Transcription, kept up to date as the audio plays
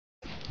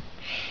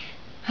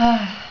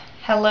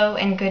Hello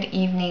and good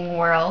evening,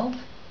 world.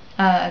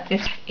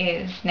 This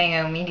is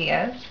Naomi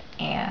Diaz,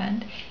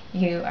 and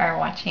you are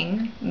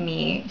watching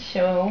me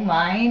show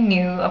my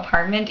new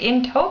apartment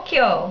in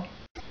Tokyo.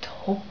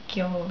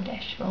 Tokyo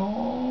でし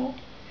ょ。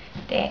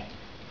で、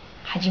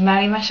始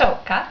まりましょ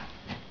うか。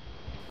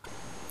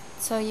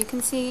So you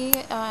can see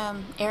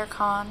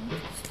aircon,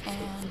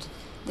 and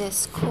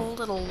this cool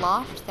little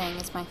loft thing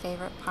is my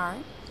favorite part.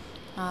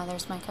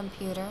 There's my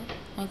computer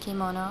and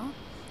kimono,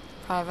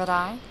 private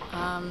eye.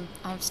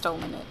 I've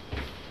stolen it.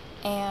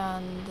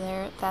 And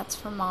that's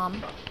for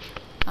Mom.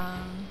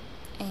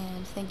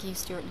 And thank you,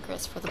 Stuart and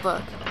Chris, for the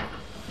book.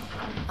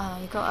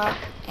 You go up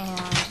and,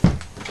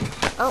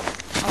 I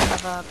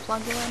have a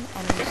plug-in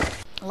and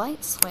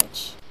light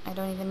switch. I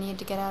don't even need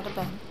to get out of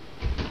bed.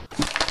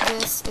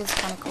 This is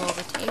kind of cool.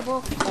 The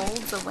table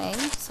folds away,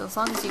 so as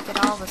long as you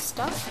get all the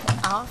stuff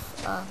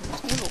off of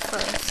the table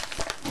first,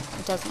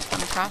 it doesn't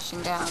come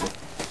crashing down.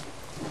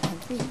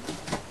 And 3, 2,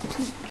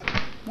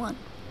 1,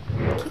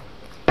 kick.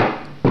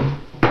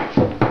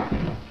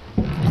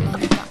 And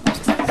then you've got more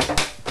space.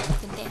 You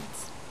can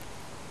dance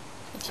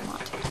if you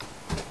want to.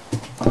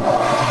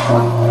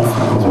 Or you can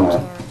slide your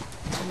chair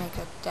to make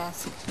a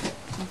desk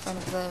in front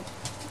of the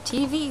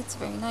TV. It's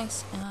very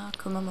nice.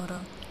 Kumamoto.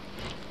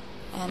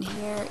 And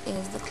here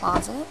is the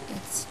closet.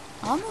 It's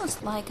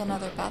almost like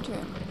another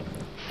bedroom,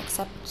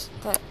 except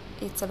that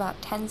it's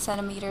about 10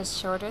 centimeters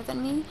shorter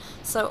than me,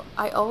 so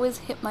I always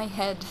hit my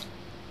head.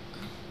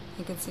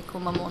 You can see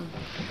Kumamon.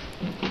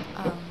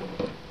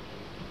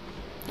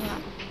 Yeah.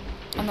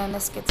 And then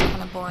this gets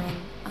kind of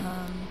boring.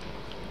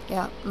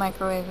 Yeah,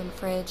 microwave and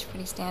fridge,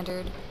 pretty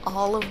standard.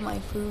 All of my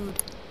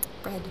food,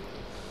 bread,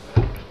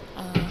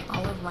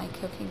 all of my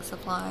cooking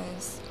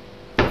supplies,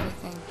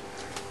 everything.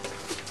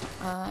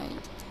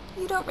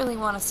 You don't really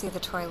want to see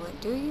the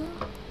toilet, do you?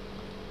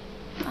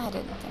 I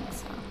didn't think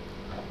so.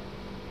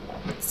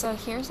 So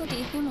here's a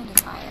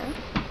dehumidifier.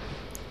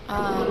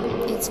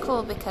 It's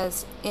cool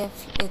because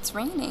if it's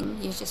raining,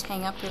 you just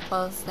hang up your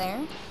clothes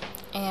there,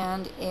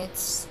 and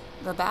it's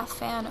the bath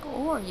fan,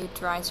 or it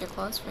dries your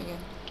clothes for you.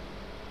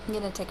 I'm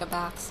gonna take a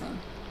bath soon.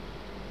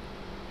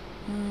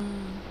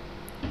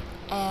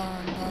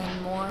 And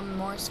then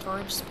more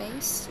storage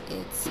space.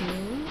 It's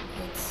new.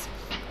 It's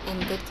in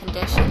good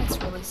condition. It's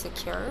really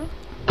secure.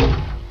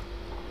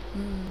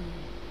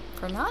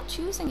 For not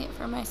choosing it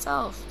for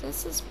myself,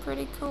 this is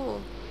pretty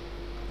cool.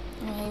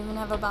 And I even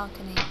have a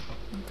balcony.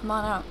 And come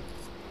on out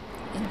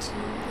into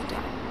the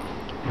dark.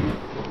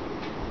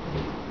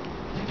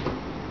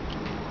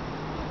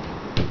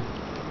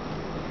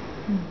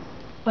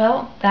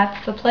 Well,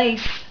 that's the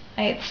place.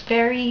 It's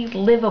very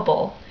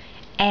livable,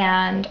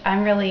 and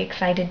I'm really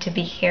excited to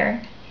be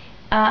here.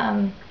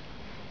 And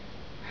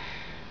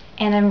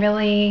I'm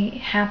really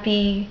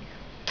happy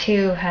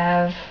to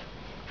have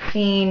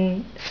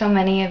seen so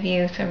many of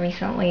you so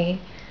recently,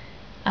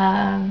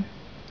 and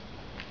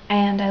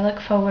I look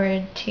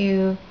forward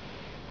to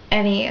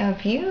any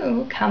of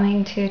you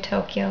coming to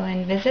Tokyo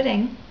and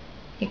visiting.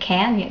 You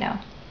can, you know.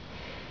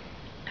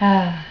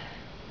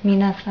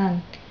 皆さ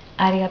ん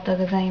ありがとう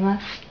ござい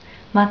ます。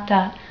ま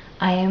た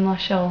会いま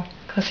しょ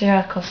う。こち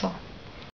らこそ。